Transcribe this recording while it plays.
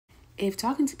If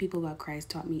talking to people about Christ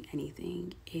taught me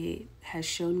anything, it has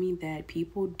shown me that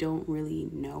people don't really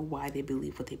know why they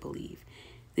believe what they believe.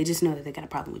 They just know that they got a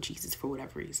problem with Jesus for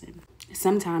whatever reason.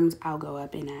 Sometimes I'll go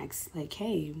up and ask, like,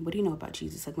 hey, what do you know about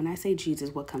Jesus? Like, when I say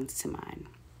Jesus, what comes to mind?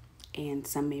 And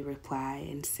some may reply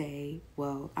and say,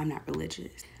 well, I'm not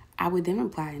religious. I would then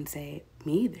reply and say,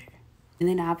 me either. And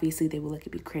then obviously they will look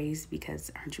at me crazy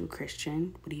because, aren't you a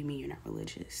Christian? What do you mean you're not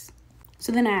religious?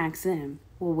 So then I ask them,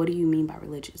 well, what do you mean by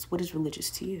religious? What is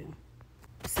religious to you?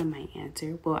 Some might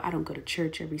answer, well, I don't go to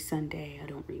church every Sunday. I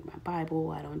don't read my Bible.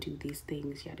 I don't do these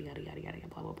things, yada, yada, yada, yada,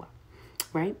 blah, blah, blah.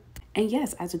 Right? And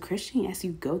yes, as a Christian, yes,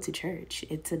 you go to church.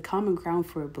 It's a common ground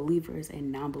for believers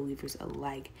and non-believers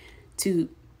alike to,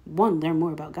 one, learn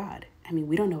more about God. I mean,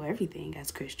 we don't know everything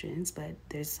as Christians, but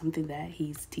there's something that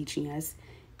he's teaching us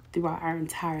throughout our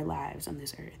entire lives on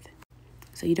this earth.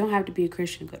 So you don't have to be a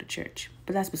Christian to go to church,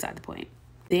 but that's beside the point.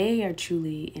 They are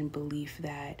truly in belief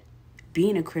that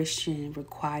being a Christian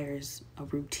requires a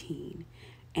routine.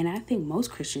 And I think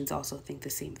most Christians also think the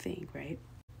same thing, right?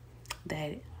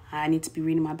 That I need to be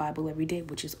reading my Bible every day,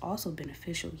 which is also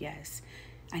beneficial, yes.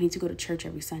 I need to go to church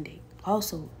every Sunday,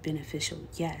 also beneficial,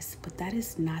 yes. But that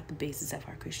is not the basis of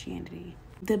our Christianity.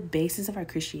 The basis of our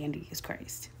Christianity is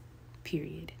Christ,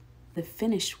 period. The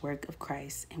finished work of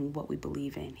Christ and what we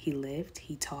believe in. He lived,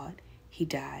 he taught, he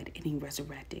died, and he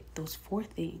resurrected. Those four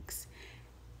things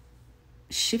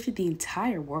shifted the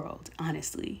entire world,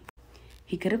 honestly.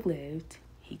 He could have lived,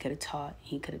 he could have taught,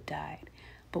 he could have died.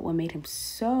 But what made him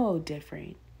so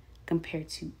different compared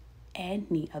to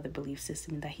any other belief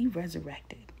system is that he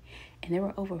resurrected. And there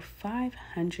were over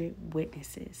 500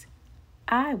 witnesses,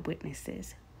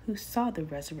 eyewitnesses, who saw the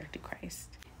resurrected Christ.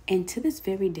 And to this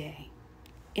very day,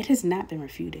 it has not been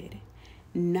refuted.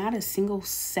 Not a single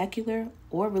secular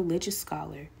or religious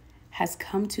scholar has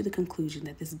come to the conclusion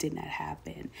that this did not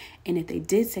happen. And if they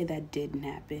did say that didn't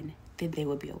happen, then they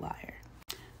would be a liar.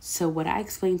 So what I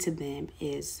explained to them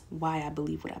is why I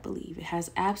believe what I believe. It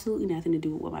has absolutely nothing to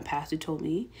do with what my pastor told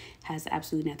me. It has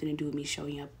absolutely nothing to do with me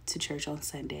showing up to church on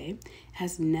Sunday. It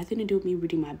has nothing to do with me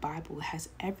reading my Bible. It has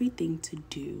everything to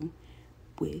do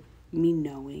with me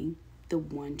knowing the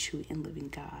one true and living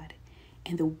God.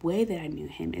 And the way that I knew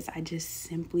him is I just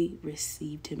simply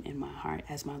received him in my heart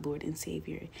as my Lord and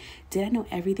Savior. Did I know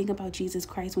everything about Jesus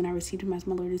Christ when I received him as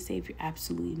my Lord and Savior?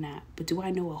 Absolutely not. But do I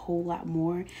know a whole lot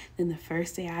more than the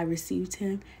first day I received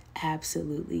him?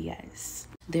 Absolutely yes.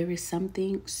 There is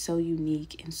something so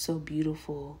unique and so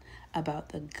beautiful about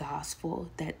the gospel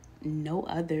that no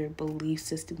other belief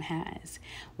system has,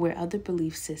 where other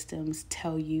belief systems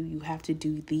tell you you have to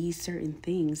do these certain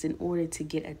things in order to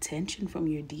get attention from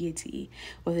your deity,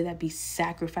 whether that be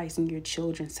sacrificing your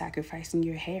children, sacrificing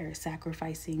your hair,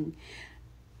 sacrificing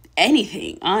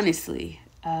anything, honestly.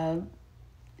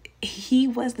 He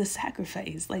was the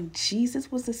sacrifice. Like,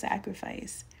 Jesus was the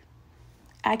sacrifice.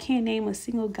 I can't name a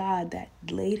single God that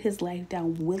laid his life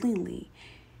down willingly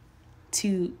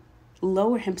to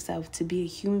lower himself to be a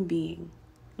human being,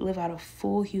 live out a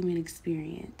full human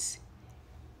experience,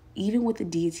 even with the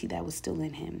deity that was still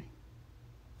in him,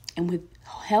 and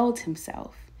withheld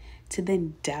himself to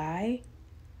then die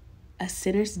a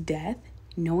sinner's death,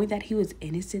 knowing that he was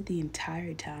innocent the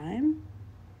entire time.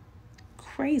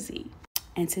 Crazy.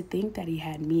 And to think that he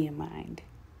had me in mind.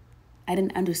 I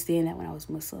didn't understand that when I was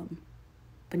Muslim,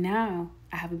 but now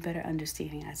I have a better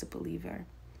understanding as a believer.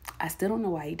 I still don't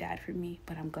know why he died for me,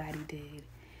 but I'm glad he did.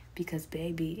 Because,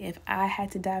 baby, if I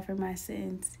had to die for my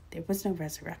sins, there was no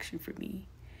resurrection for me.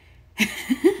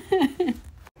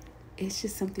 It's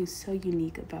just something so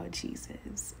unique about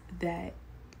Jesus that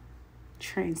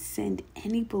transcend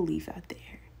any belief out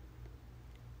there.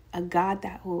 A God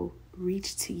that will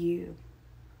reach to you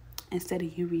instead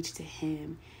of you reach to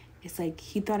him. It's like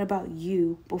he thought about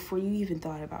you before you even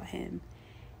thought about him.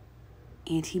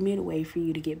 And he made a way for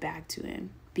you to get back to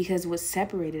him. Because what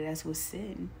separated us was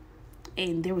sin.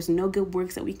 And there was no good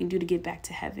works that we can do to get back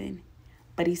to heaven.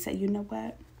 But he said, you know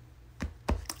what?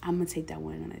 I'm going to take that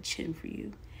one on the chin for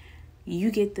you.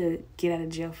 You get the get out of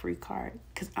jail free card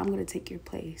because I'm going to take your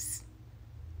place.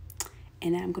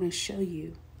 And I'm going to show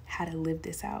you how to live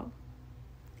this out.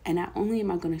 And not only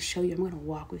am I going to show you, I'm going to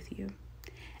walk with you.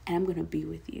 And I'm going to be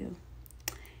with you.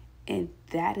 And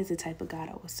that is the type of God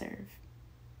I will serve.